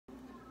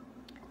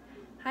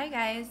Hi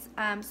guys,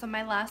 so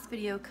my last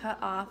video cut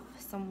off,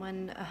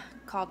 someone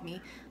called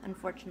me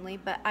unfortunately,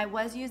 but I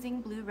was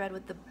using Blu-Red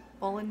with the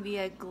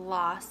Via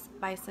Gloss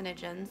by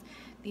Synogens.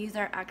 These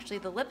are actually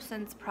the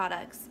LipSense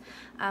products.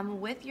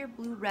 With your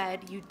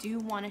Blu-Red, you do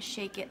want to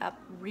shake it up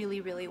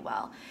really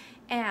well.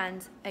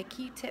 And a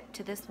key tip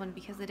to this one,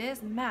 because it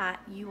is matte,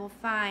 you will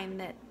find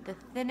that the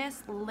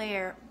thinnest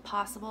layer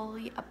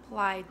possibly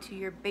applied to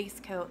your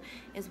base coat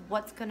is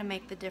what's going to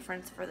make the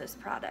difference for this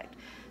product.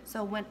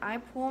 So when I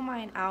pull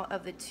mine out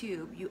of the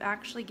tube, you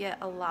actually get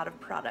a lot of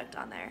product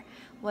on there.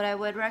 What I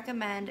would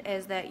recommend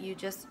is that you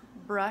just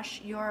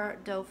brush your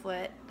doe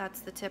foot, that's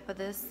the tip of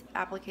this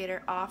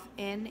applicator, off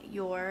in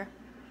your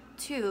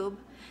tube,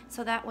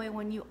 so that way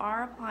when you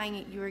are applying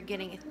it, you are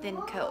getting a thin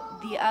coat.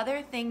 The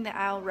other thing that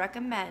I'll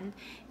recommend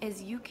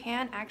is you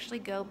can actually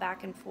go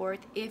back and forth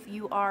if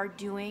you are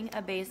doing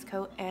a base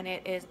coat and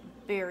it is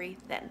very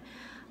thin.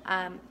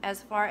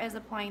 As far as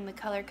applying the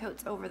color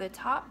coats over the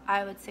top,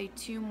 I would say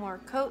 2 more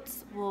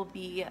coats will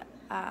be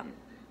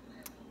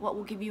what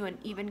will give you an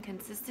even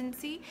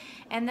consistency,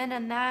 and then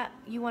in that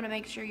you want to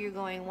make sure you're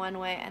going one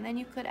way, and then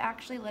you could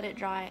actually let it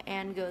dry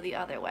and go the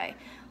other way,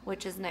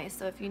 which is nice.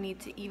 So if you need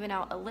to even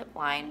out a lip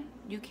line,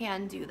 you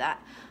can do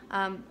that.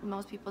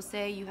 Most people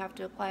say you have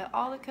to apply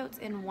all the coats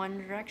in one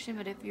direction,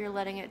 but if you're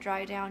letting it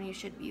dry down, you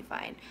should be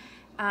fine.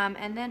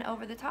 And then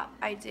over the top,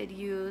 I did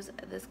use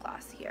this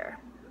gloss here.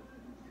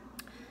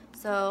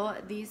 So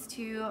these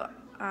two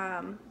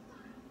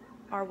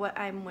are what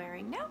I'm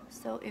wearing now.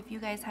 So if you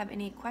guys have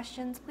any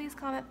questions, please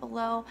comment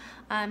below.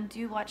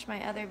 Do watch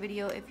my other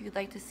video if you'd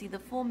like to see the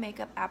full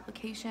makeup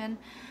application.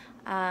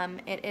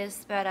 It is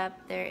sped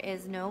up, there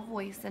is no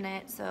voice in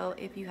it, so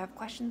if you have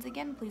questions,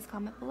 again, please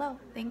comment below.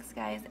 Thanks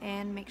guys,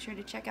 and make sure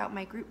to check out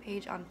my group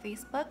page on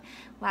Facebook,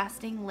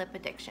 Lasting Lip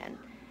Addiction.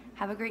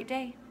 Have a great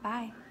day.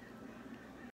 Bye.